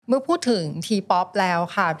เมื่อพูดถึง T-POP แล้ว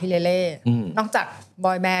ค่ะพี่เลเล่นอกจากบ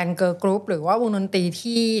อยแบนด์เกิร์ลกรุ๊ปหรือว่าวงดนตรี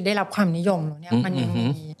ที่ได้รับความนิยมเนี่ยมันยังมี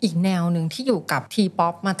อีกแนวหนึ่งที่อยู่กับ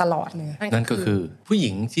T-POP มาตลอดเลยนั่นก็คือผู้ห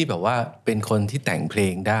ญิงที่แบบว่าเป็นคนที่แต่งเพล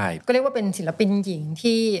งได้ก็เรียกว่าเป็นศิลปินหญิง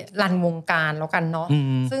ที่รันวงการแล้วกันเนาะ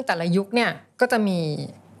ซึ่งแต่ละยุคเนี่ยก็จะมี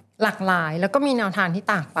หลากหลายแล้วก็มีแนวทางที่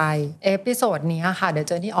ต่างไปเอพิโซดนี้ค่ะ The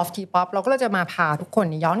Journey of T-Pop เราก็จะมาพาทุกคน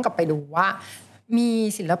ย้อนกลับไปดูว่ามี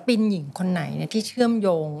ศิลปินหญิงคนไหนเนี่ยที่เชื่อมโย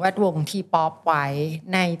งแวดวง T-Pop ไว้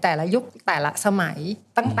ในแต่ละยุคแต่ละสมัย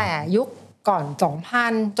ตั้งแต่ยุคก่อน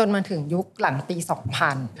 2000 จนมาถึงยุคหลังปี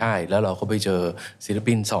 2000 ใช่แล้วเราก็ไปเจอศิล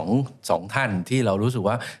ปิน2ท่านที่เรารู้สึก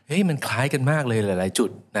ว่าเฮ้ยมันคล้ายกันมากเลยหลายๆจุด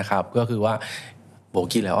นะครับก็คือว่าโบ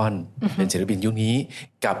กี้ไลออนเป็นศิลปินยุคนี้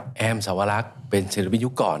กับแอมสาวรักษ์เป็นศิลปินยุ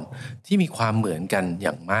คก่อนที่มีความเหมือนกันอ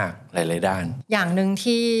ย่างมากหลายๆด้านอย่างนึง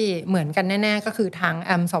ที่เหมือนกันแน่ๆก็คือทางแ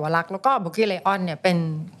อมสาวรักษ์แล้วก็โบกี้ไลออนเนี่ยเป็น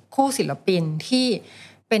คู่ศิลปินที่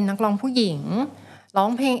เป็นนักร้องผู้หญิงร้อ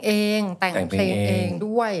งเพลงเองแต่งเพลงเอง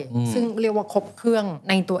ด้วยซึ่งเรียกว่าครบเครื่อง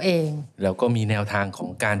ในตัวเองแล้วก็มีแนวทางของ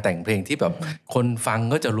การแต่งเพลงที่แบบคนฟัง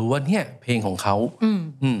ก็จะรู้ว่าเนี่ยเพลงของเขา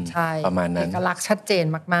ใช่ ประมาณนั้นเอกลักษณ์ชัดเจน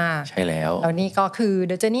มากๆใช่แล้วแล้วนี่ก็คือ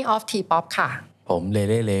The Journey of T-Pop ค่ะผมเล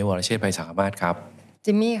เล่วรเชษฐ์ไพศาลมาศครับ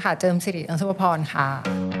จิมมี่ค่ะเจิมสิริอังสุภพรค่ะ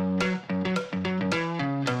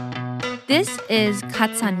This is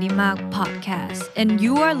Katsandimak Podcast and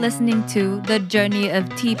you are listening to The Journey of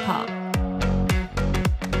T-Pop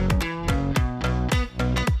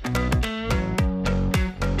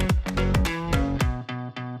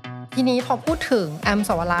ทีนี้พอพูดถึงแอมส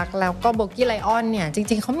าวรักษ์แล้วก็โบกี้ไลออนเนี่ยจ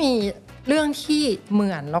ริงๆเขามีเรื่องที่เห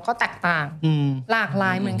มือนแล้วก็แตกต่างหลากหล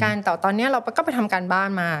ายเหมือนกันแต่ตอนนี้เราก็ไปทำการบ้าน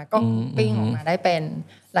มาก็ปิ้งออกมาได้เป็น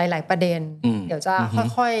หลายๆประเด็นเดี๋ยวจะ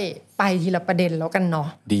ค่อยๆไปทีละประเด็นแล้วกันเนาะ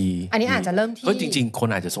ดีอันนี้อาจจะเริ่มที่ก็จริงๆคน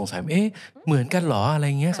อาจจะสงสัยเอ๊ะเหมือนกันหรออะไร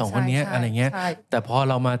เงี้ย2คนนี้อะไรเงี้ยแต่พอ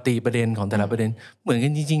เรามาตีประเด็นของแต่ละประเด็นเหมือนกั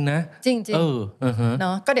นจริงๆนะจริงๆเน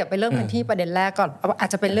าะก็เดี๋ยวไปเริ่มกันที่ประเด็นแรกก่อนอาจ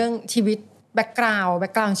จะเป็นเรื่องชีวิตแบ็คกราว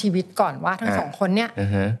ด์ชีวิตก่อนว่าทั้งสองคนเนี่ย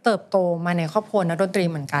เติบโตมาในครอบครัวนักดนตรี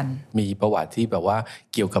เหมือนกันมีประวัติที่แบบว่า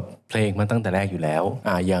เกี่ยวกับเพลงมาตั้งแต่แรกอยู่แล้ว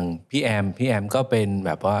อย่างพี่แอมก็เป็นแ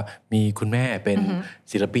บบว่ามีคุณแม่เป็น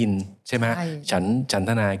ศิลปินใช่ไหมฉัน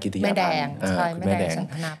ธนากิติยาพันธ์แม่แดงฉัน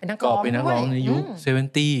ธนาเป็นนักร้องก็เป็นนักร้องในยุค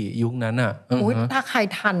70ยุคนั้นถ้าใคร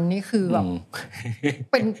ทันนี่คือแบบ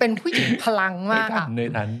เป็นผู้หญิงพลังมากอ่ะไม่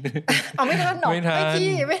ทันไม่ทันหรอไม่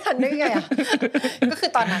ทันได้ไงอ่ะก็คือ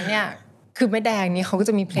ตอนนั้นเนี่ยคือแม่แดงนี่เขาก็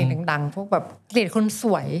จะมีเพลงดังๆพวกแบบเกลียดคนส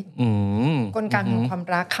วยกลการของความ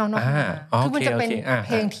รักเข้านอกมาคือมันจะเป็นเพ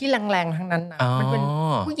ลงที่แรงๆทั้งนั้นนะมันเป็น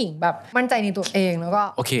ผู้หญิงแบบมั่นใจในตัวเองแล้วก็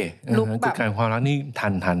โอเคลุคแบบการความรักนี่ทั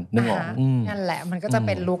นนึกออกนั่นแหละมันก็จะเ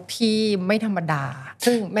ป็นลุคที่ไม่ธรรมดา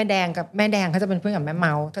ซึ่งแม่แดงเขาจะเป็นเพื่อนกับแม่เม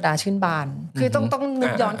าธดาชื่นบานคือต้องนึ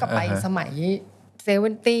กย้อนกลับไปสมัย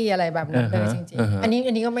70อะไรแบบนั้นเลยจริงๆอัน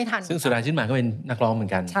นี้ก็ไม่ทันซึ่งสุดาชื่นบานก็เป็นนักร้องเหมือ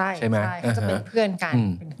นกันใช่ไหมเขาจะเป็นเพื่อนกัน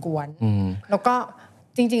เป็นกวนแล้วก็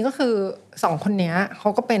จริงๆก็คือ2คนนี้เขา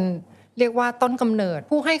ก็เป็นเรียกว่าต้นกำเนิด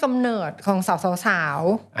ผู้ให้กำเนิดของสาว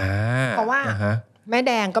ๆเพราะว่าแม่แ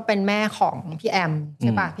ดงก็เป็นแม่ของพี่แอมใ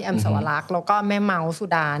ช่ป่ะพี่แอมสาวรักษ์แล้วก็แม่เมาสุ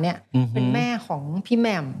ดาเนี่ยเป็นแม่ของพี่แห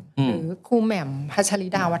ม่มหรือครูแหม่มพัชริ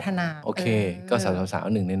ดาวัฒนาโอเคก็สาว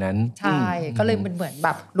ๆหนึ่งในนั้นใช่ก็เลยเป็นเหมือนแบ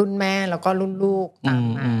บรุ่นแม่แล้วก็รุ่นลูกตาม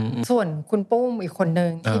มาส่วนคุณปุ้มอีกคนนึ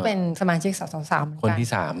งที่เป็นสมาชิกสาวๆเหมือนกันคนที่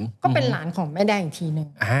3ก็เป็นหลานของแม่แดงอีกทีนึง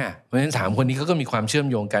เพราะฉะนั้น3คนนี้ก็มีความเชื่อม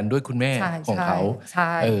โยงกันด้วยคุณแม่ของเขา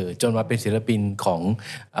จนมาเป็นศิลปินของ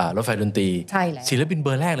รถไฟดนตรีศิลปินเบ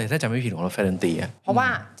อร์แรกเลยถ้าจำไม่ผิดของรถไฟดนตรีเพราะว่า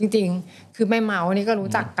จริงๆคือแม่เมานี่ก็รู้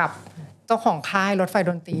จักกับเจ้าของค่ายรถไฟ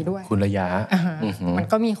ดนตรีด้วยคุณระยะมัน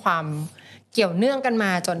ก็มีความเกี่ยวเนื่องกันม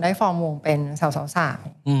าจนได้ฟอร์มวงเป็นสาว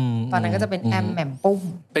ๆตอนนั้นก็จะเป็นแอมแหม่มปุ้ม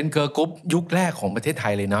เป็นเกิร์ลกรุ๊ปยุคแรกของประเทศไท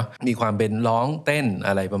ยเลยเนาะมีความเป็นร้องเต้น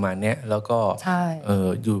อะไรประมาณนี้แล้วก็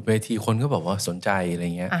อยู่เวทีคนก็บอกว่าสนใจอะไร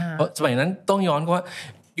เงี้ยเพราะสมัยนั้นต้องย้อนว่า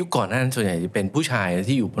ยุคก่อนหน้านั้นส่วนใหญ่จะเป็นผู้ชาย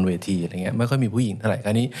ที่อยู่บนเวทีอะไรเงี้ยไม่ค่อยมีผู้หญิงเท่าไหร่คร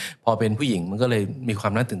าวนี้พอเป็นผู้หญิงมันก็เลยมีควา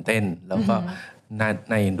มน่าตื่นเต้นแล้วก็น่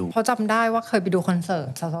าเอ็นดูเพราะจำได้ว่าเคยไปดูคอนเสิร์ต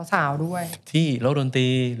สาวๆด้วยที่โลกดนตรี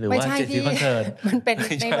หรือว่าเจทีคอนเสิร์ตมันเป็น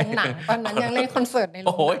ในโรงหนังตอนนั้นยังเล่นคอนเสิร์ตในโร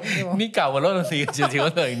งหนังอยู่นี่เก่ากว่าโลกดนตรีเจทีค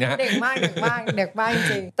อนเสิร์ตอีกนะเด็กมากจ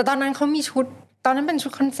ริงแต่ตอนนั้นเขามีชุดตอนนั้นเป็นชุ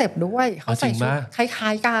ดคอนเซปต์ด้วยเขาใส่ชุดคล้า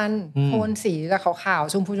ยๆกันโทนสีกับขาว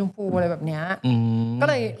ๆชมพูอะไรแบบเนี้ยก็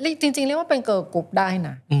เลยจริงๆเรียกว่าเป็นเกิร์ลกรุ๊ปได้น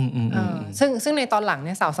ะซึ่งในตอนหลังเ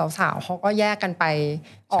นี่ยสาวๆเขาก็แยกกันไป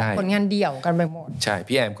ออกผลงานเดี่ยวกันไปหมดใช่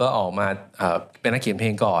พี่แอมก็ออกมาเป็นนักเขียนเพล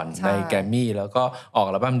งก่อนในแกรมมี่แล้วก็ออก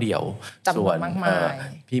อัลบั้มเดี่ยวส่วน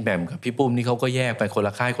พี่แหม่มกับพี่ปุ้มนี่เขาก็แยกไปคนล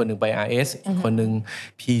ะค่ายคนนึงไป RS อีกคนนึง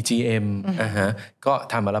PGM ก็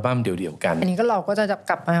ทำอัลบั้มเดี่ยวๆกันอันนี้ก็เราก็จะ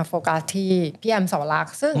กลับมาโฟกัสที่พี่แอมสาวรัก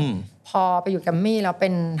ษ์ซึ่งพอไปอยู่แกรมมี่แล้วเป็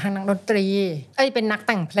นทั้งนักดนตรีเป็นนักแ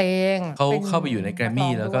ต่งเพลงเขาเข้าไปอยู่ในแกรม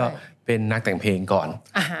มี่แล้วก็เป็นนักแต่งเพลงก่อน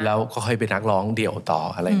แล้วก็ค่อยเป็นนักร้องเดี่ยวต่อ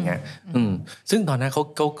อะไรเงี้ยซึ่งตอนนั้นเข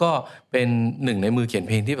าก็เป็นหนึ่งในมือเขียนเ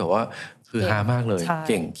พลงที่แบบว่าคือฮามากเลยเ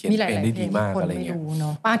ก่งเขียนเพลงได้ดีมากอะไรเงี้ย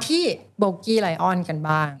มาที่โบกี้ไลออนกัน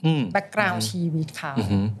บ้างแบ็คกราวด์ชีวิตเขา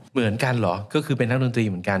เหมือนกันเหรอก็คือเป็นนักดนตรี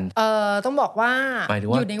เหมือนกันต้องบอกว่าอ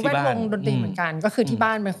ยู่ในแวดวงดนตรีเหมือนกันก็คือที่บ้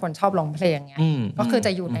านเป็นคนชอบร้องเพลงไงก็คือจ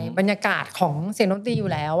ะอยู่ในบรรยากาศของเสียงดนตรีอยู่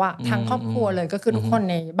แล้วอะทั้งครอบครัวเลยก็คือทุกคน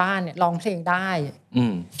ในบ้านเนี่ยร้องเพลงได้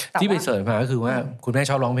ที่ไปเสิร์ชมาก็คือว่าคุณแม่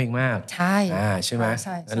ชอบร้องเพลงมากใช่ใช่ไหม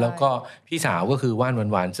แล้วก็พี่สาวก็คือว่าน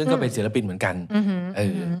วันๆซึ่งก็เป็นศิลปินเหมือนกัน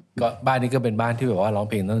ก็บ้านนี้ก็เป็นบ้านที่แบบว่าร้อง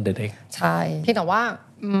เพลงตั้งแต่เด็กใช่ที่แต่ว่า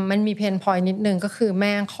มันมีเพนพอยต์นิดนึงก็คือแ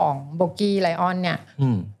ม่ของโบกี้ไลออนเนี่ย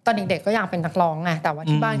ตอนเด็กๆก็อยากเป็นนักร้องไงแต่ว่า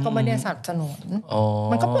ที่บ้านก็ไม่ได้สนับสนุน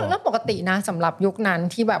มันก็เป็นเรื่องปกตินะสำหรับยุคนั้น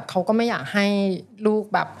ที่แบบเขาก็ไม่อยากให้ลูก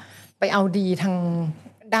แบบไปเอาดีทาง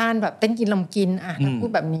ด้านแบบเต้นกินลำกินพูด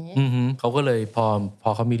แบบนี้เขาก็เลยพอ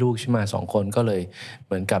เขามีลูกใช่ไหม2 คนก็เลยเ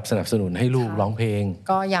หมือนกับสนับสนุนให้ลูกร้องเพลง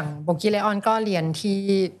ก็อย่างโบกี้ไลออนก็เรียนที่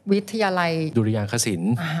วิทยาลัยดุริยางคศิล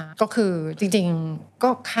ป์ก็คือจริงๆก็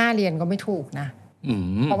ค่าเรียนก็ไม่ถูกนะ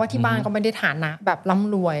เพราะว่าที่บ้านก็ไม่ได้ฐานะแบบร่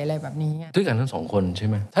ำรวยอะไรแบบนี้ด้วยกันทั้ง2 คนใช่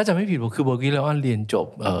ไหมถ้าจะไม่ผิดคือโบกี้ไลออนเรียนจบ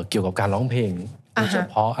เกี่ยวกับการร้องเพลงเฉ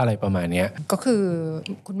พาะอะไรประมาณนี้ก็คือ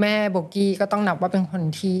คุณแม่โบกี้ก็ต้องนับว่าเป็นคน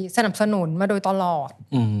ที่สนับสนุนมาโดยตลอด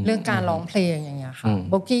เรื่องการร้องเพลงอย่างเงี้ยค่ะ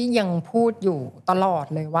โบกี้ยังพูดอยู่ตลอด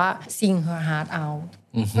เลยว่า sing her heart out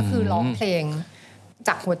ก็คือร้องเพลงจ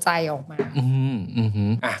ากหัวใจออกมา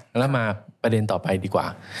แล้วมาประเด็นต่อไปดีกว่า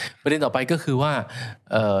ประเด็นต่อไปก็คือว่า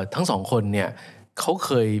ทั้ง2 คนเนี่ยเขาเ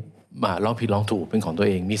คยมาร้องผิดร้องถูกเป็นของตัว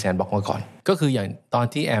เองมีแซนด์บ็อกซ์มาก่อนก็คืออย่างตอน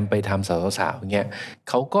ที่แอมไปทำสาวๆอย่างเงี้ย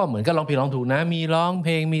เขาก็เหมือนกับร้องผิดร้องถูกนะมีร้องเพ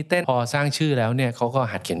ลงมีเต้นพอสร้างชื่อแล้วเนี่ยเขาก็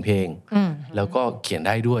หัดเขียนเพลงแล้วก็เขียนไ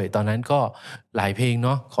ด้ด้วยตอนนั้นก็หลายเพลงเน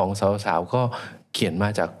าะของสาวๆก็เขียนมา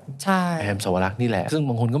จากแอมสาวรักษ์นี่แหละซึ่ง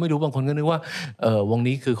บางคนก็ไม่รู้บางคนก็นึกว่าวง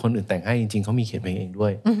นี้คือคนอื่นแต่งให้จริงๆเขามีเขียนเพลงเองด้ว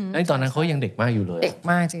ยในตอนนั้นเขายังเด็กมากอยู่เลยเด็ก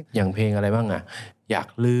มากจริงอย่างเพลงอะไรบ้างอะอยาก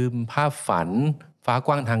ลืมภาพฝันฟ้าก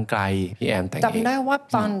ว้างทางไกลพี่แอมแต่งเองจำได้ว่า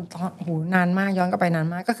ตอนนานมากย้อนกลับไปนาน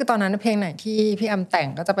มากก็คือตอนนั้นเพลงไหนที่พี่แอมแต่ง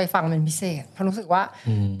ก็จะไปฟังเป็นพิเศษเพราะรู้สึกว่า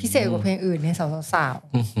พิเศษกว่าเพลงอื่นในสาว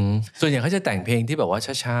ๆส่วนใหญ่เขาจะแต่งเพลงที่แบบว่า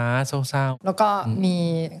ช้าๆเศร้าๆแล้วก็มี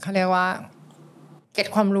เขาเรียกว่าเก็บ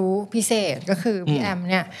ความรู้พิเศษก็คือพี่แอม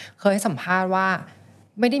เนี่ยเคยสัมภาษณ์ว่า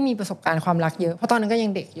ไม่ได้มีประสบการณ์ความรักเยอะเพราะตอนนั้นก็ยั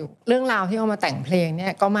งเด็กอยู่เรื่องราวที่เอามาแต่งเพลงเนี่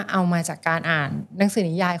ยก็มาเอามาจากการอ่านหนังสือ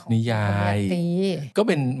นิยายของนิยายก็เ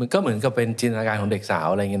ป็นก็เหมือนกับเป็นจินตนาการของเด็กสาว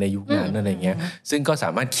อะไรเงี้ยในยุคนั้นอะไรเงี้ยซึ่งก็สา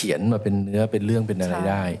มารถเขียนมาเป็นเนื้อเป็นเรื่องเป็นอะไร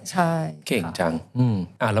ได้ใช่เก่งจัง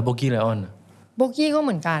แล้วโบกี้ไลออนโบกี้ก็เห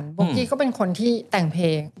มือนกันโบกี้ก็เป็นคนที่แต่งเพล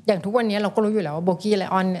งอย่างทุกวันนี้เราก็รู้อยู่แล้วว่าโบกี้ไล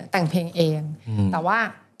ออนเนี่ยแต่งเพลงเองแต่ว่า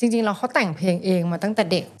จริงๆเราเขาแต่งเพลงเองมาตั้งแต่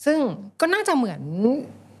เด็กซึ่งก็น่าจะเหมือน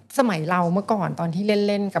สมัยเราเมื่อก่อนตอนที่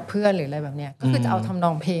เล่นๆกับเพื่อนหรืออะไรแบบเนี้ยก็คือจะเอาทำน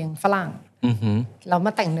องเพลงฝรั่งเราม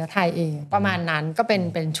าแต่งเนื้อไทยเองประมาณนั้นก็เ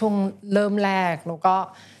ป็นช่วงเริ่มแรกแล้วก็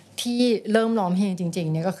ที่เริ่มร้องเพลงจริง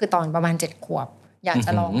ๆเนี่ยก็คือตอนประมาณ7 ขวบอยากจ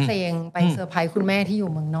ะร้องเพลงไปเซอร์ไพรส์คุณแม่ที่อ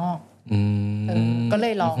ยู่เมืองนอกก็เล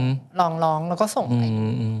ยลองแล้วก็ส่งไป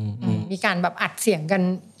มีการแบบอัดเสียงกัน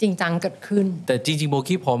จริงจังเกิดขึ้นแต่จริงๆโบ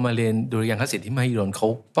กี้พอมาเรียนดุริยางคศิลป์ที่มหิดลเขา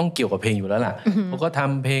ต้องเกี่ยวกับเพลงอยู่แล้วล่ะเขาก็ท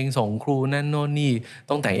ำเพลงส่งครูนั่นโน่นนี่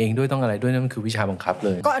ต้องแต่งเองด้วยต้องอะไรด้วยนั่นมันคือวิชาบังคับเล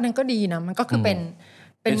ยก็อันนั้นก็ดีนะมันก็คือเป็น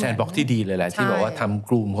แซนด์บ็อกซ์ที่ดีเลยแหละที่บอกว่าทำ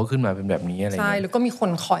กลุ่มเขาขึ้นมาเป็นแบบนี้อะไรใช่แล้วก็มีค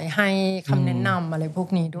นคอยให้คำแนะนำอะไรพวก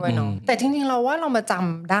นี้ด้วยเนาะแต่จริงๆเราว่าเรามาจ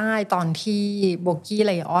ำได้ตอนที่โบกี้ไ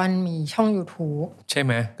ลออนมีช่อง YouTube ใช่ไ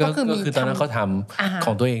หมก็คือตอนนั้นเขาทำข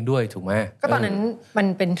องตัวเองด้วยถูกไหมก็ตอนนั้นมัน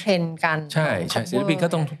เป็นเทรนด์กันใช่ศิลปินก็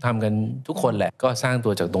ต้องทำกันทุกคนแหละก็สร้างตั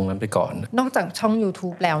วจากตรงนั้นไปก่อนนอกจากช่อง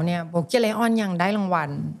YouTube แล้วเนี่ยโบกี้ไลออนยังได้รางวั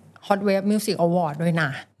ลHot Wave Music Award ด้วยนะ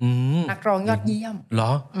นักร้องยอดเยี่ยมเหร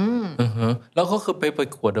อแล้วก็คือไปประ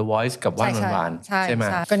กวด The Voice กับว่านวานใช่ไหม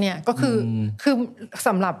ก็เนี่ยก็คือส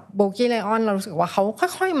ำหรับโบกี้ไลออนเรารู้สึกว่าเขา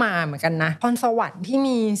ค่อยๆมาเหมือนกันนะพรสวรรค์ที่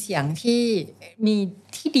มีเสียงที่มี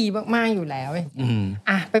ที่ดีมากๆอยู่แล้ว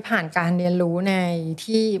ไปผ่านการเรียนรู้ใน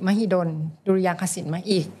ที่มหิดลดุริยางคศิลป์มา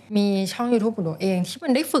อีกมีช่อง YouTube ของตัวเองที่มั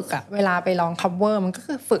นได้ฝึกอะเวลาไปร้อง cover มันก็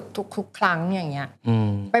คือฝึกทุกครั้งอย่างเงี้ย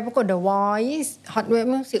ไปประกวด The Voice Hot Wave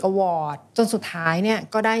Music Award จนสุดท้ายเนี่ย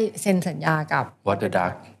ก็ได้เซ็นสัญญากับ What the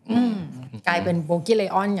Duck กลายเป็นโบกี้ไล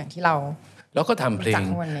ออนอย่างที่เรา แล้วก็ทำเพลง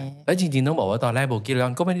แล้วจริงๆต้องบอกว่าตอนแรกโบกี้เลออ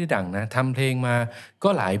นก็ไม่ได้ดังนะทำเพลงมาก็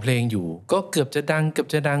หลายเพลงอยู่ก็เกือบจะดัง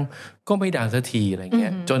ก็ไม่ดังสักทีอะไรเงี้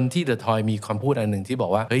ยจนที่เดอะทอยมีคำพูดอันหนึ่งที่บอ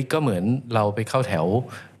กว่าเฮ้ยก็เหมือนเราไปเข้าแถว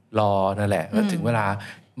รอนั่นแหละแล้วถึงเวลา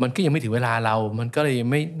มันก็ยังไม่ถึงเวลาเรามันก็เลย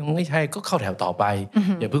ไม่ใช่ก็เข้าแถวต่อไป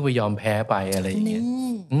อย่าเพิ่งไปยอมแพ้ไปอะไรอย่างเงี้ย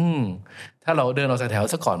ถ้าเราเดินออกจากแถว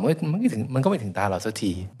ซะก่อนมันก็ไม่ถึงตาเราสัก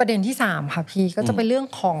ทีประเด็นที่3ค่ะพี่ก็จะเป็นเรื่อง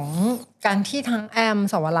ของการที่ทั้งแอม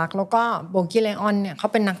สาวรักษ์แล้วก็โบกี้เลออนเนี่ยเขา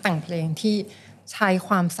เป็นนักแต่งเพลงที่ใช้ค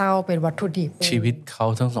วามเศร้าเป็นวัตถุดิบชีวิตเขา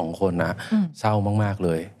ทั้ง2คนนะเศร้ามากๆเล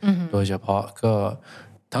ยโดยเฉพาะก็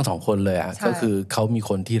ทั้ง2คนเลยอ่ะก็คือเขามี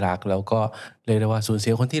คนที่รักแล้วก็เรียกได้ว่าสูญเสี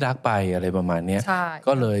ยคนที่รักไปอะไรประมาณนี้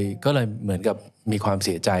ก็เลยเหมือนกับมีความเ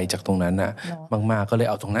สียใจจากตรงนั้นน่ะมากๆก็เลย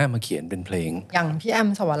เอาตรงนั้นมาเขียนเป็นเพลงอย่างพี่แอม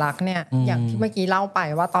สาวรักษ์เนี่ยอย่างที่เมื่อกี้เล่าไป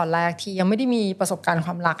ว่าตอนแรกที่ยังไม่ได้มีประสบการณ์ค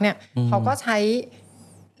วามรักเนี่ยเขาก็ใช้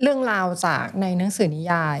เรื่องราวจากในหนังสือนิ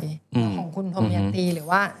ยายของคุณทมยันตีหรือ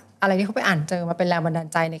ว่าอะไรที่เขาไปอ่านเจอมาเป็นแรงบันดาล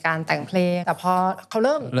ใจในการแต่งเพลงแต่พอเขาเ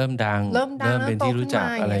ริ่มดังเป็นที่รู้จัก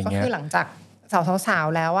อะไรเงี้ยก็คือหลังจากสาว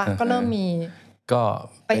ๆแล้วอ่ะก็เริ่มมีก็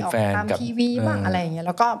เป็นแฟนกับทีวีบ้างอะไรอย่างเงี้ยแ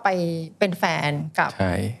ล้วก็ไปเป็นแฟนกับ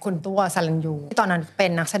คุณตัวสรัญญูที่ตอนนั้นเป็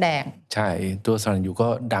นนักแสดงใช่ตัวสรัญญูก็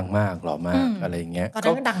ดังมากหล่อมากอะไรอย่างเงี้ยตอน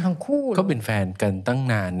นั้นก็ดังทั้งคู่ก็เป็นแฟนกันตั้ง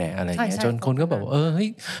นานเนี่ยอะไรเงี้ยจนคนก็แบบเฮ้ย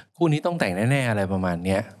คู่นี้ต้องแต่งแน่ๆอะไรประมาณเ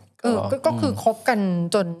นี้ยก็คือคบกัน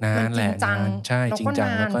จนมันจริงจังใช่จริงจัง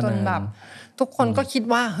แล้วก็จนแบบทุกคนก็คิด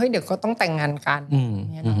ว่าเฮ้ยเดี๋ยวก็ต้องแต่งงานกัน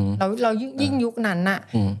เนี่ยเรายิ่งยุคนั้นน่ะ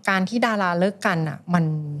การที่ดาราเลิกกันน่ะมัน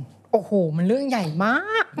โอ้โหมันเรื่องใหญ่มา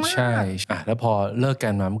กใช่แล้วพอเลิกกั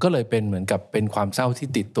นมามันก็เลยเป็นเหมือนกับเป็นความเศร้าที่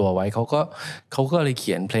ติดตัวไว้เขาก็เลยเ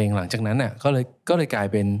ขียนเพลงหลังจากนั้นน่ะก็เลยกลาย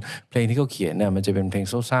เป็นเพลงที่เขาเขียนน่ะมันจะเป็นเพลง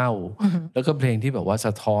เศร้าๆแล้วก็เพลงที่แบบว่าส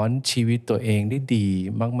ะท้อนชีวิตตัวเองได้ดี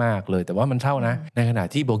มากๆเลยแต่ว่ามันเศร้านะในขณะ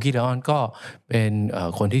ที่โบกี้เลออนก็เป็น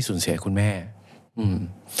คนที่สูญเสียคุณแม่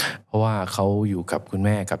เพราะว่าเขาอยู่กับคุณแ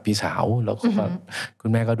ม่กับพี่สาวแล้วก็คุ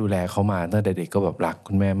ณแม่ก็ดูแลเขามาตั้งแต่เด็กก็แบบรัก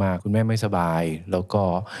คุณแม่มากคุณแม่ไม่สบายแล้วก็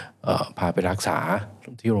พาไปรักษา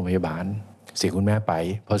ที่โรงพยาบาลเสียคุณแม่ไป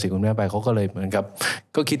พอเสียคุณแม่ไปเขาก็เลยเหมือนกับ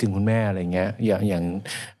ก็คิดถึงคุณแม่อะไรเงี้ยอย่าง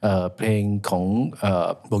เพลงของ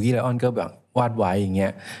โบกี้ไลออนก็แบบวาดไว้อย่างเงี้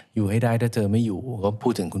ยอยู่ให้ได้ถ้าเจอไม่อยู่ก็พู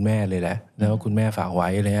ดถึงคุณแม่เลยแหละแล้วคุณแม่ฝากไว้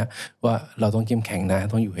อะไรเงี้ยว่าเราต้องเข้มแข็งนะ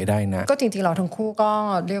ต้องอยู่ให้ได้นะก็จริงๆเราทั้งคู่ก็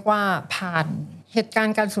เรียกว่าผ่านเหตุการ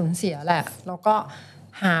ณ์การสูญเสียแหละแล้วก็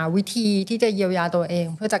หาวิธีที่จะเยียวยาตัวเอง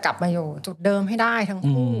เพื่อจะกลับมาอยู่จุดเดิมให้ได้ทั้ง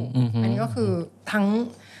คู่อันนี้ก็คือทั้ง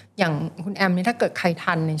อย่างคุณแอมนี่ถ้าเกิดใคร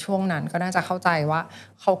ทันในช่วงนั้นก็น่าจะเข้าใจว่า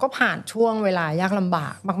เขาก็ผ่านช่วงเวลายากลำบา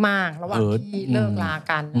กมากๆระหว่างที่เลิกลา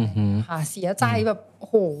กันค่ะเสียใจแบบโอ้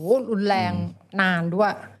โหรุนแรงนานด้ว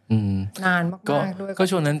ยนานมากๆด้วยก็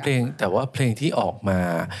ช่วงนั้นเพลงแต่ว่าเพลงที่ออกมา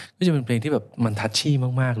ก็จะเป็นเพลงที่แบบมันทัชชี่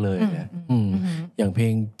มากๆเลยอย่างเพล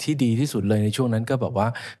งที่ดีที่สุดเลยในช่วงนั้นก็แบบว่า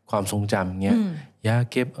ความทรงจำเงี้ยอย่า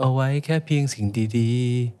เก็บเอาไว้แค่เพียงสิ่งดี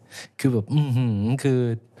ๆคือแบบคือ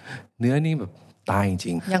เนื้อนี่แบบตายจ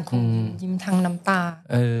ริงๆยังคงยิ้มทั้งน้ำตา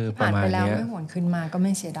ผ่านไปแล้วไม่หวนคืนมาก็ไ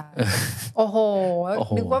ม่เสียดายโอ้โห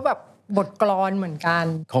นึกว่าแบบบทกลอนเหมือนกัน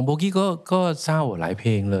ของโบกี้ก็เศร้าหลายเพล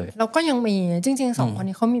งเลยแล้วก็ยังมีจริงๆ2คน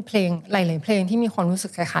นี้เขามีเพลงหลายๆเพลงที่มีความรู้สึ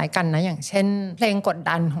กคล้ายๆกันนะอย่างเช่นเพลงกด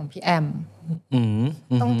ดันของพี่แอม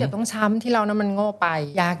ต้องเจ็บต้องช้ำที่เรานั้นมันโง่ไป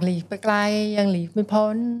อยากหลีกไปไกลยังหลีกไม่พ้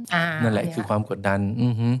นนั่นแหละคือความกดดัน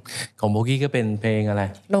ของโบกี้ก็เป็นเพลงอะไร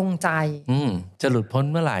ลงใจจะหลุดพ้น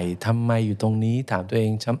เมื่อไหร่ทำไมอยู่ตรงนี้ถามตัวเอ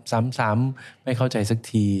งซ้ำๆไม่เข้าใจสัก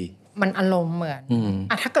ทีมันอารมณ์เหมือน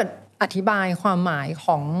ถ้าเกิดอธิบายความหมายข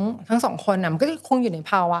องทั้งสองคนน่ะมันก็คงอยู่ใน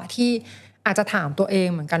ภาวะที่อาจจะถามตัวเอง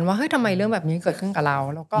เหมือนกันว่าเฮ้ยทำไมเรื่องแบบนี้เกิดขึ้นกับเรา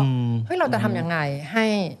แล้วก็เฮ้ยเราจะทำยังไงใ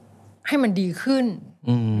ห้มันดีขึ้น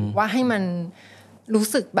ว่าให้มันรู้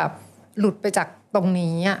สึกแบบหลุดไปจากตรง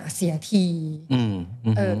นี้อ่ะเสียที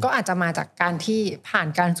ก็อาจจะมาจากการที่ผ่าน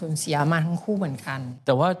การสูญเสียมาทั้งคู่เหมือนกันแ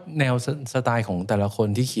ต่ว่าแนวสไตล์ของแต่ละคน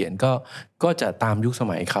ที่เขียนก็จะตามยุคส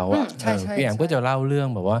มัยเขาอ่ะพี่แอมก็จะเล่าเรื่อง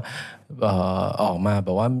แบบว่าออกมาแบ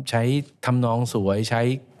บว่าใช้ทำนองสวยใช้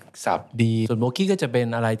ศัพท์ดีส่วนโบกี้ก็จะเป็น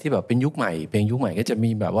อะไรที่แบบเป็นยุคใหม่เพลงยุคใหม่ก็จะมี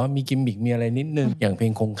แบบว่ามีกิมมิคมีอะไรนิดนึงอย่างเพล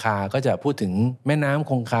งคงคาก็จะพูดถึงแม่น้ำ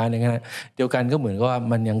คงคาในขณะเดียวกันก็เหมือนกับว่า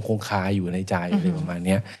มันยังคงคาอยู่ในใจอะไรประมาณ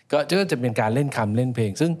นี้ก็จะเป็นการเล่นคำเล่นเพล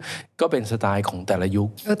งซึ่งก็เป็นสไตล์ของแต่ละยุค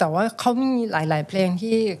แต่ว่าเขามีหลายๆเพลง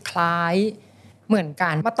ที่คล้ายเหมือนกั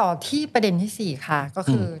นมาต่อที่ประเด็นที่4ค่ะก็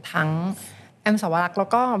คือทั้งแอมสาวรักษ์แล้ว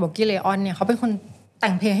ก็โบกี้เลออนเนี่ยเขาเป็นคน แ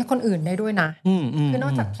ต่งเพลงให้คนอื่นได้ด้วยนะคือน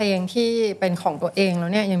อกจากเพลงที่เป็นของตัวเองแล้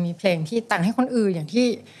วเนี่ยยังมีเพลงที่แต่งให้คนอื่นอย่างที่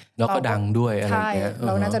แล้วก็ดังด้วยอะไรอย่างเงี้ยเ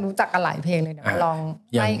ราน่าจะรู้จักกันหลายเพลงเลยเดี๋ยวลอง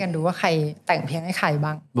ไล่กันดูว่าใครแต่งเพลงให้ใครบ้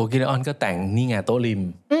างโบกี้ไลออนก็แต่งนี่ไงโต๊ะริม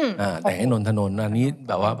แต่งให้นนทนนท์อันนี้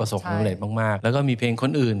แบบว่าประสบความสำเร็จมากๆแล้วก็มีเพลงค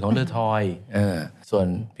นอื่นของเดอะทอยส่วน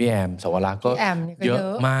พี่แอมสวรักษ์ก็เยอะ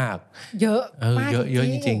มากเยอะเยอะ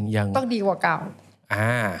จริงๆยังต้องดีกว่าเก่า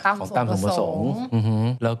ของตามสมประสงค์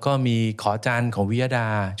แล้วก็มีขอจันของวิยดา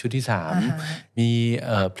ชุดที่3มี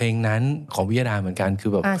เพลงนั้นของวิยดาเหมือนกันคื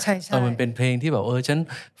อแบบมันเป็นเพลงที่แบบฉัน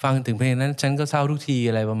ฟังถึงเพลงนั้นฉันก็เศร้าทุกที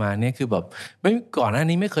อะไรประมาณนี้คือแบบไม่ก่อนหน้า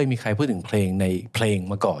นี้ไม่เคยมีใครพูดถึงเพลงในเพลง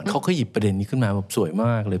มาก่อนเขาก็หยิบประเด็นนี้ขึ้นมาแบบสวยม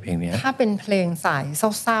ากเลยเพลงนี้ถ้าเป็นเพลงสาย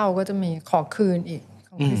เศร้าๆก็จะมีขอคืนอีก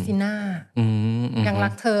ของคริสติน่ายังรั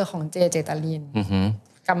กเธอของเจตลิน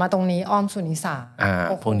กลับมาตรงนี้อ้อมสุนิสา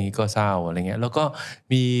พวกนี้ก็เศร้าอะไรเงี้ยแล้วก็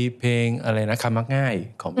มีเพลงอะไรนะคำมักง่าย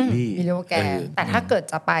ของบิลลี่แกแต่ถ้าเกิด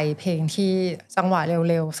จะไปเพลงที่จังหวะ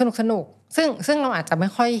เร็วๆสนุกซึ่งเราอาจจะไม่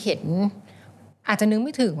ค่อยเห็นอาจจะนึกไ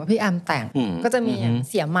ม่ถึงว่าพี่แอมแต่งก็จะมี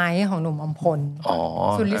เสียไม้ของหนุ่มอมพล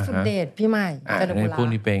สุดฤทธิ์สุดเดชพี่ใหม่จตุราพวก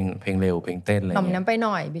นี้เพลงเร็วเพลงเต้นอะไรหน่อมน้ำไปห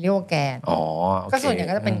น่อยบิลลี่แกนก็ส่วนใหญ่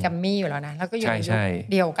ก็จะเป็นแกรมมี่อยู่แล้วนะแล้วก็อยู่ในยุค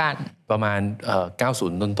เดียวกันประมาณ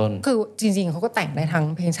90ต้นๆคือจริงๆเขาก็แต่งได้ทั้ง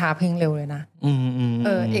เพลงช้าเพลงเร็วเลยนะ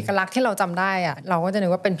เอกลักษณ์ที่เราจำได้อะเราก็จะนึ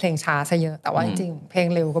กว่าเป็นเพลงช้าซะเยอะแต่ว่าจริงๆเพลง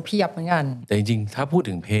เร็วก็เพียบเหมือนกันแต่จริงๆถ้าพูด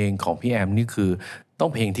ถึงเพลงของพี่แอมนี่คือต้อง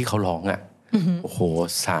เพลงที่เขาร้องอ่ะโอ้โห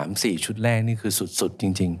 3-4 ชุดแรกนี่คือสุดๆจ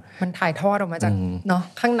ริงๆมันถ่ายทอดออกมาจากเนาะ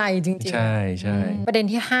ข้างในจริงๆใช่ๆประเด็น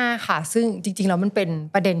ที่5ค่ะซึ่งจริงๆแล้วมันเป็น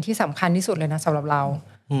ประเด็นที่สำคัญที่สุดเลยนะสำหรับเรา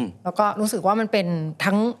แล้วก็รู้สึกว่ามันเป็น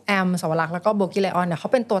ทั้งแอมสวรักษ์แล้วก็โบกี้ไลออนเนี่ยเขา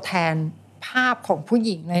เป็นตัวแทนภาพของผู้ห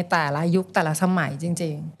ญิงในแต่ละยุคแต่ละสมัยจ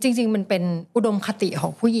ริงๆมันเป็นอุดมคติขอ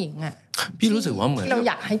งผู้หญิงอ่ะพี่รู้สึกว่าเหมือนที่เราอ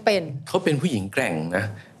ยากให้เป็นเขาเป็นผู้หญิงแกร่งนะ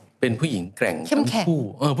เป็นผู้หญิงแกร่งทั้งคู่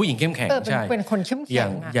ผู้หญิงเข้มแข็งใช่เป็นคนเข้มแข็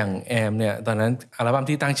งอย่างแอมเนี่ยตอนนั้นอัลบั้ม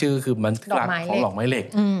ที่ตั้งชื่อคือมันรักของหลอกไม้เหล็ก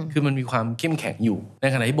คือมันมีความเข้มแข็งอยู่ใน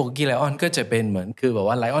ขณะที่โบกี้ไลออนก็จะเป็นเหมือนคือแบบ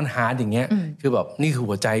ว่าไลออนฮาร์ดอย่างเงี้ยคือแบบนี่คือ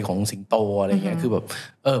หัวใจของสิงโตอะไรเงี้ยคือแบบ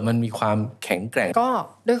มันมีความแข็งแกร่งก็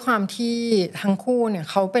ด้วยความที่ทั้งคู่เนี่ย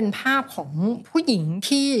เขาเป็นภาพของผู้หญิง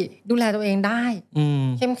ที่ดูแลตัวเองได้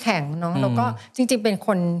เข้มแข็งเนาะแล้วก็จริงๆเป็นค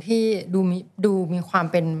นที่ดูมีความ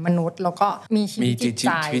เป็นมนุษย์แล้วก็มีชีวิตจิต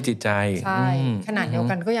ใจใช่ขณะเดียว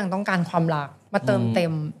กันก็ยังต้องการความรักมาเติมเต็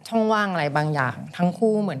มช่องว่างอะไรบางอย่างทั้ง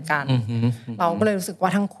คู่เหมือนกันเราก็เลยรู้สึกว่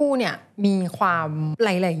าทั้งคู่เนี่ยมีความห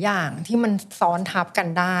ลายๆอย่างที่มันซ้อนทับกัน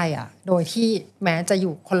ได้อะโดยที่แม้จะอ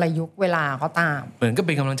ยู่คนละยุคเวลาก็ตามเหมือนก็เ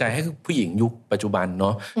ป็นกำลังใจให้ผู้หญิงยุคปัจจุบันเน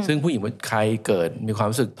าะซึ่งผู้หญิงใครเกิดมีความ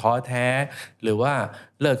รู้สึกท้อแท้หรือว่า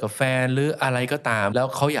เลิกกับแฟนหรืออะไรก็ตามแล้ว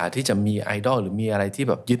เขาอยากที่จะมีไอดอลหรือมีอะไรที่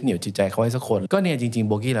แบบยึดเหนี่ยวจิตใจเขาไว้สักคนก็เนี่ยจริงๆโ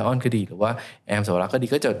บกี้ไลออนก็ดีหรือว่าแอมสวรักษ์ก็ดี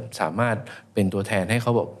ก็จะสามารถเป็นตัวแทนให้เข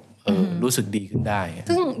าแบบรู้สึกดีขึ้นได้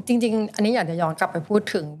ซึ่งจริงๆอันนี้อยากจะย้อนกลับไปพูด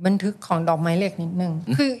ถึงบันทึกของดอกไม้เหล็กนิดนึง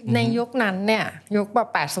คือในยุคนั้นเนี่ยยุคแบบ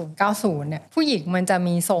80 90เนี่ยผู้หญิงมันจะ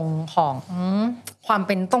มีทรงของความเ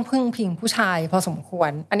ป็นต้องพึ่งพิงผู้ชายพอสมคว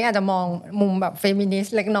รอันนี้อาจจะมองมุมแบบเฟมินิส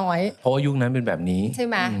ต์เล็กน้อยเพราะว่ายุคนั้นเป็นแบบนี้ใช่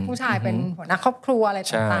ไหมผู้ชายเป็นหัวหน้าครอบครัวอะไร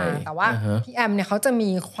ต่างๆแต่ว่าพี่แอมเนี่ยเขาจะมี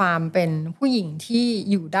ความเป็นผู้หญิงที่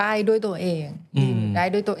อยู่ได้ด้วยตัวเองอยู่ได้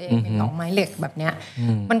ด้วยตัวเองเป็นดอกไม้เหล็กแบบเนี้ย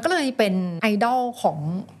มันก็เลยเป็นไอดอลของ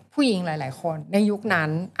ผู้หญิงหลายๆคนในยุคนั้น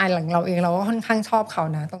หลังเราเองเราก็ค่อนข้างชอบเขา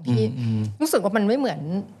นะตรงที่รู้สึกว่ามันไม่เหมือน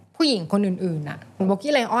ผู้หญิงคนอื่นๆน่ะโบ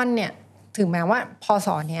กี้ไลออนเนี่ยถึงแม้ว่าพศ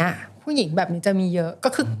เนี้ยผู้หญิงแบบนี้จะมีเยอะก็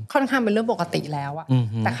คือค่อนข้างเป็นเรื่องปกติแล้วอะ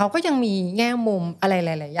แต่เขาก็ยังมีแง่มุมอะไรห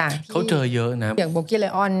ลายๆอย่างที่เขาเจอเยอะนะอย่างโบกี้ไล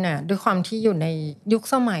ออนน่ะด้วยความที่อยู่ในยุค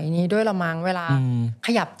สมัยนี้ด้วยละมั้งเวลาข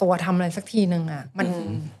ยับตัวทำอะไรสักทีนึงอะ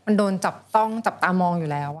มันโดนจับตามองอยู่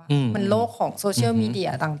แล้วอะมันโลกของโซเชียลมีเดีย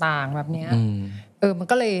ต่างๆแบบเนี้ยมัน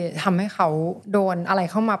ก็เลยทำให้เขาโดนอะไร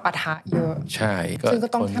เข้ามาปะทะเยอะใช่ซึ่งก็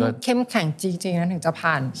ต้องเข้มแข็งจริงๆนะถึงจะ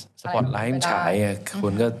ผ่านสปอตไลท์ฉายค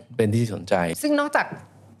นก็เป็นที่สนใจซึ่งนอกจาก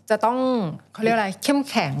จะต้องเขาเรียกอะไรเข้ม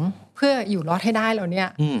แข็งเพื่ออยู่รอดให้ได้แล้วเนี่ย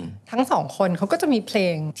ทั้งสองคนเขาก็จะมีเพล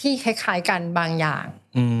งที่คล้ายๆกันบางอย่าง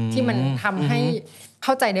ที่มันทำให้เ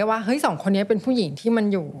ข้าใจได้ว่าเฮ้ยสองคนนี้เป็นผู้หญิงที่มัน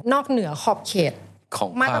อยู่นอกเหนือขอบเขตของ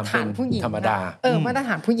มาตรฐานผู้หญิงธรรมดามาตรฐ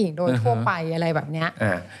านผู้หญิงโดยทั่วไปอะไรแบบเนี้ย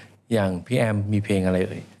อย่างพี่แอมมีเพลงอะไรเ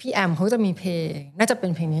อ่ยพี่แอมเขาจะมีเพลงน่าจะเป็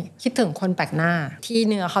นเพลงนี้คิดถึงคนแปลกหน้าที่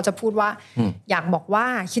เนื้อเขาจะพูดว่าอยากบอกว่า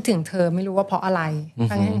คิดถึงเธอไม่รู้ว่าเพราะอะไร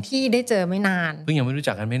ทั้งที่ได้เจอไม่นานเพิ่งยังไม่รู้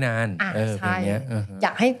จักกันไม่นานเพลงนี้อย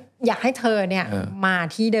ากให้เธอเนี่ยมา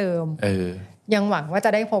ที่เดิมยังหวังว่าจ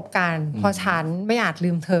ะได้พบกันเพราะฉันไม่อาจลื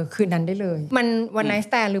มเธอคืนนั้นได้เลยมันวันไนท์ส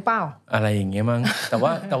แตนด์หรือเปล่าอะไรอย่างเงี้ยมั้งแต่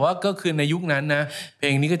ว่าก็คือในยุคนั้นนะเพล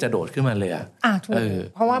งนี้ก็จะโดดขึ้นมาเลยถูก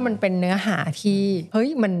เพราะว่ามันเป็นเนื้อหาที่เฮ้ย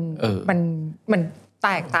มัน แต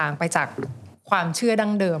กต่างไปจากความเชื่อดั้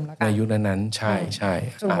งเดิมแล้วกันในยุคนั้นๆใช่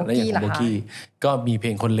ๆแล้วอย่างของโบกี้ก็มีเพล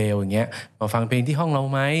งคนเลวอย่างเงี้ยมาฟังเพลงที่ห้องเรา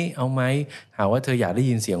ไหมเอาไหมหาว่าเธออยากได้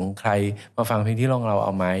ยินเสียงของใครมาฟังเพลงที่ห้องเราเอ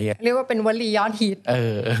าไหมเรียกว่าเป็นวลียอดฮิต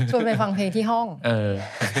ชวนไปฟังเพลงที่ห้อง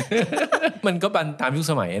มันก็บันตามยุค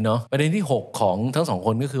สมัยเนาะประเด็นที่6ของทั้ง2ค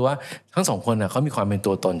นก็คือว่าทั้ง2คนน่ะเขามีความเป็น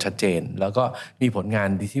ตัวตนชัดเจนแล้วก็มีผลงาน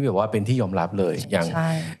ที่แบบว่าเป็นที่ยอมรับเลยอย่าง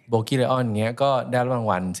โบกี้ไลออนเงี้ยก็ได้รับราง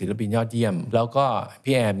วัลศิลปินยอดเยี่ยมแล้วก็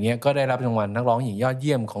พี่แอมเงี้ยก็ได้รับรางวัลนักร้องหญิงยอดเ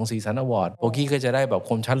ยี่ยมของซีซันอวอร์ดโบกี้ก็จะได้แบบ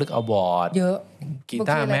คมชัดลึกอวอร์ดเยอะกี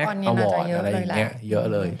ตาร์แม็กอวอร์ดอะไรอย่างเงี้ยเยอะ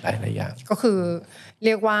เลยหลายๆอย่างก็คือเ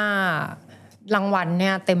รียกว่ารางวัลเนี่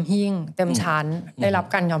ยเต็มหิ้งเต็มชั้นได้รับ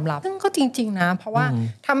การยอมรับซึ่งก็จริงๆนะเพราะว่า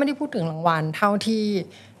ถ้าไม่ได้พูดถึงรางวัลเท่าที่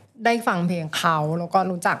ได้ฟังเพลงเขาแล้วก็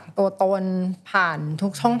รู้จักตัวตนผ่านทุ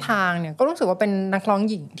กช่องทางเนี่ยก็รู้สึกว่าเป็นนักร้อง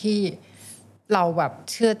หญิงที่เราแบบ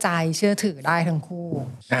เชื่อใจเชื่อถือได้ทั้งคู่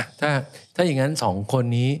ถ้าอย่างนั้น2คน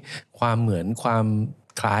นี้ความเหมือนความ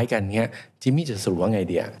คล้ายกันเนี้ยจิมมี่จะสรุปว่าไง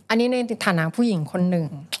เดียอันนี้ในฐานะผู้หญิงคนหนึ่ง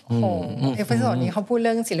โอ้โหเอพิโซดนี้เขาพูดเ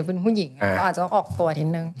รื่องศิลปินผู้หญิงก็อาจจะออกตัวนิด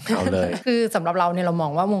นึงเอาเลย คือสำหรับเราเนี่ยเรามอ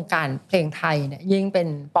งว่าวงการเพลงไทยเนี่ยยิ่งเป็น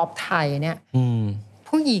ป๊อปไทยเนี่ย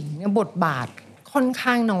ผู้หญิงเนี่ยบทบาทค่อน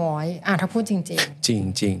ข้างน้อยถ้าพูดจริงจ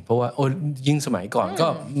ริงเพราะว่ายิ่งสมัยก่อนก็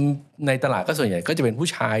ในตลาดก็ส่วนใหญ่ก็จะเป็นผู้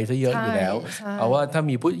ชายซะเยอะอยู่แล้วเพราะว่าถ้า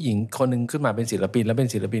มีผู้หญิงคนนึงขึ้นมาเป็นศิลปินแล้วเป็น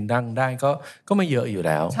ศิลปินดังได้ก็ไม่เยอะอยู่แ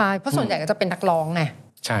ล้วใช่เพราะส่วนใหญ่ก็จะเป็นนักร้องไง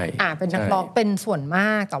ใช่เป็นนักร้องเป็นส่วนม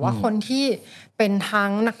ากแต่ว่าคนที่เป็นทั้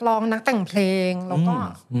งนักร้องนักแต่งเพลงแล้วก็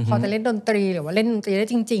พอจะเล่นดนตรีหรือว่าเล่นดนตรีได้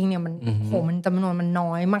จริงๆเนี่ยมันมันจำนวนมันน้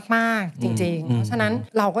อยมากๆจริงๆเพราะฉะนั้น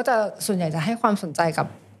เราก็จะส่วนใหญ่จะให้ความสนใจกับ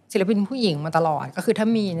ศิลปินผู้หญิงมาตลอดก็คือถ้า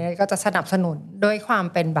มีเนี่ยก็จะสนับสนุนด้วยความ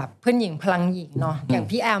เป็นแบบเพื่อนหญิงพลังหญิงเนาะอย่าง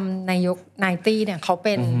พี่แอมในยุค90เนี่ยเขาเ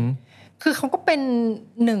ป็นคือเขาก็เป็น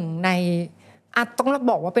หนึ่งในต้อง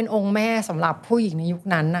บอกว่าเป็นองค์แม่สำหรับผู้หญิงในยุค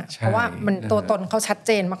นั้นน่ะเพราะว่ามันตัวตนเขาชัดเ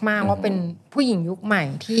จนมากๆว่าเป็นผู้หญิงยุคใหม่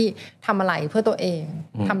ที่ทำอะไรเพื่อตัวเอง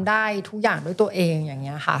ทำได้ทุกอย่างด้วยตัวเองอย่างเ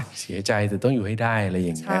งี้ยค่ะเสียใจแต่ต้องอยู่ให้ได้อะไรอ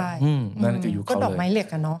ย่างเงี้ยนั่นคือยุคเขาเลยก็ดอกไม้เหล็ก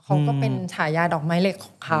อะเนาะเขาก็เป็นฉายาดอกไม้เหล็กข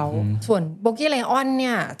องเขาส่วนโบกี้ไลออนเ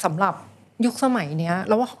นี่ยสำหรับยุคสมัยเนี้ยเ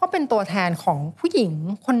ราว่าเขาก็เป็นตัวแทนของผู้หญิง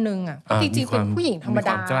คนนึงอ่ะจริงๆเป็นผู้หญิงธรรม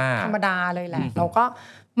ดาเลยแหละแล้วก็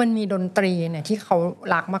มันมีดนตรีเนี่ยที่เขา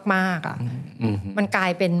รักมากๆอ่ะมันกลา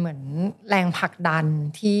ยเป็นเหมือนแรงผลักดัน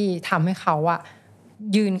ที่ทำให้เขาอ่ะ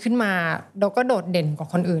ยืนขึ้นมาแล้วก็โดดเด่นกว่า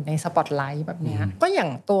คนอื่นในสปอตไลท์แบบนี้ก็อย่าง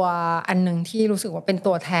ตัวอันนึงที่รู้สึกว่าเป็น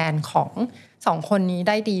ตัวแทนของ2คนนี้ไ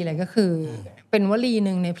ด้ดีเลยก็คือเป็นวลี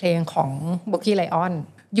นึงในเพลงของโบกี้ไลออน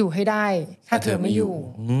อยู่ให้ได้ถ้าเธอไม่อยู่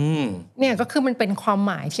เนี่ยก็คือมันเป็นความห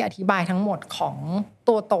มายที่อธิบายทั้งหมดของ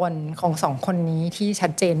ตัวตนของ2คนนี้ที่ชั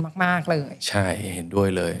ดเจนมากๆเลยใช่เห็นด้วย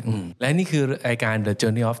เลยและนี่คือรายการ The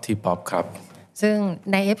Journey of T-Pop ครับซึ่ง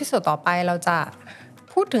ในเอพิโซดต่อไปเราจะ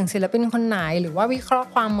พูดถึงศิลปินคนไหนหรือว่าวิเคราะห์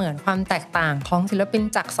ความเหมือนความแตกต่างของศิลปิน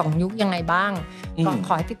จาก2ยุคยังไงบ้างก็ข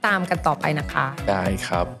อให้ติดตามกันต่อไปนะคะได้ค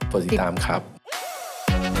รับโปรดติดตามครับ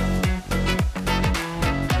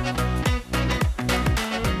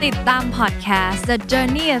ติดตามพอดแคสต์ The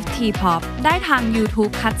Journey of T-Pop ได้ทาง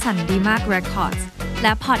YouTube คัดสรรดีมาก Records แล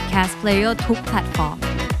ะ Podcast Player ทุกแพลตฟอร์ม